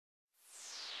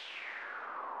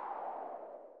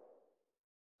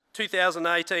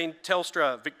2018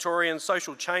 Telstra Victorian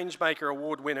Social Changemaker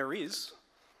Award winner is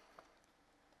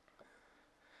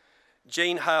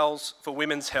Jean Hales for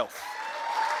Women's Health.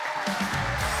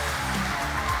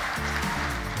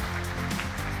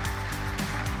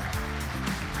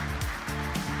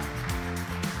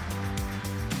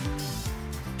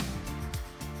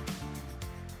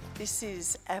 This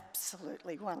is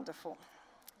absolutely wonderful.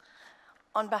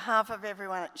 On behalf of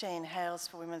everyone at Jean Hales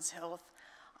for Women's Health,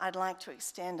 I'd like to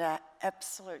extend our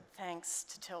absolute thanks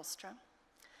to Telstra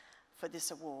for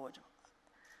this award.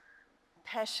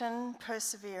 Passion,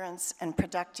 perseverance and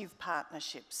productive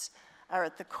partnerships are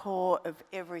at the core of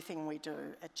everything we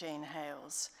do at Jean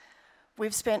Hales.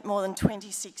 We've spent more than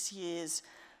 26 years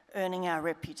earning our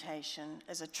reputation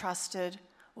as a trusted,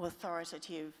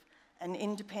 authoritative and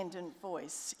independent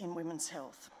voice in women's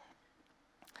health.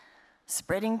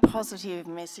 Spreading positive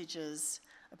messages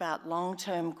about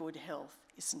long-term good health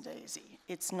isn't easy.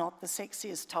 It's not the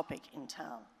sexiest topic in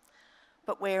town,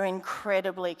 but we're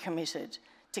incredibly committed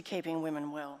to keeping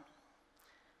women well.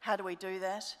 How do we do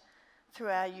that? Through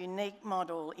our unique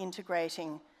model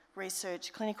integrating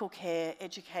research, clinical care,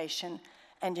 education,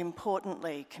 and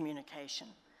importantly, communication.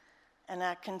 And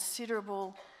our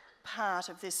considerable part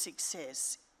of this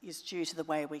success is due to the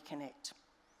way we connect.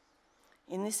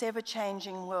 In this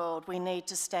ever-changing world, we need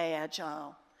to stay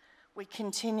agile. We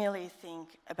continually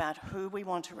think about who we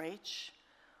want to reach,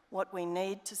 what we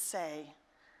need to say,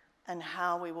 and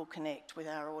how we will connect with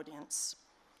our audience.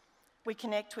 We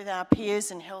connect with our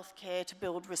peers in healthcare to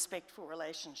build respectful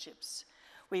relationships.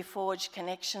 We forge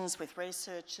connections with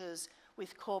researchers,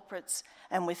 with corporates,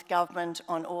 and with government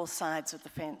on all sides of the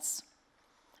fence.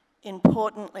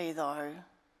 Importantly, though,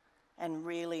 and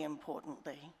really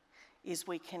importantly, is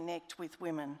we connect with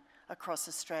women across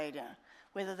Australia,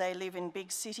 whether they live in big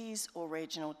cities or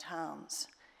regional towns.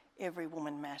 Every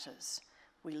woman matters.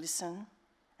 We listen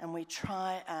and we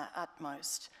try our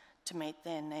utmost to meet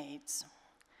their needs.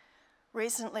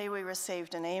 Recently, we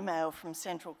received an email from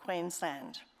Central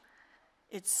Queensland.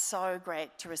 It's so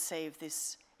great to receive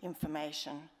this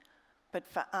information, but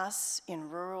for us in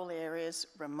rural areas,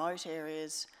 remote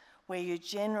areas, where you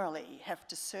generally have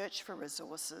to search for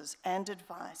resources and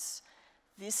advice,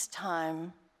 this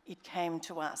time it came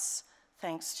to us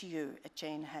thanks to you at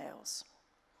Jean Hales.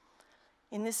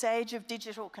 In this age of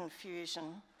digital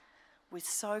confusion, with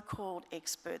so-called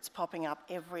experts popping up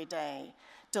every day,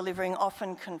 delivering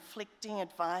often conflicting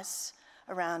advice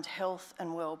around health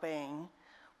and well-being,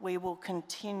 we will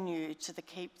continue to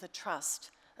keep the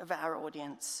trust of our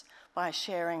audience by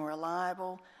sharing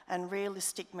reliable and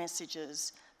realistic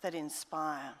messages that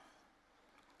inspire.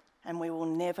 And we will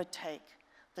never take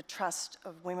the trust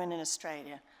of women in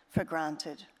Australia for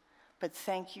granted. But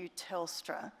thank you,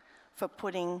 Telstra, for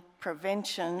putting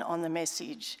prevention on the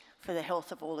message for the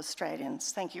health of all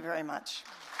Australians. Thank you very much.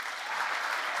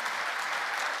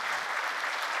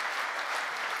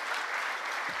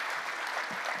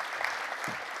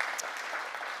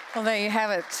 Well, there you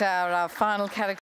have it, our final category.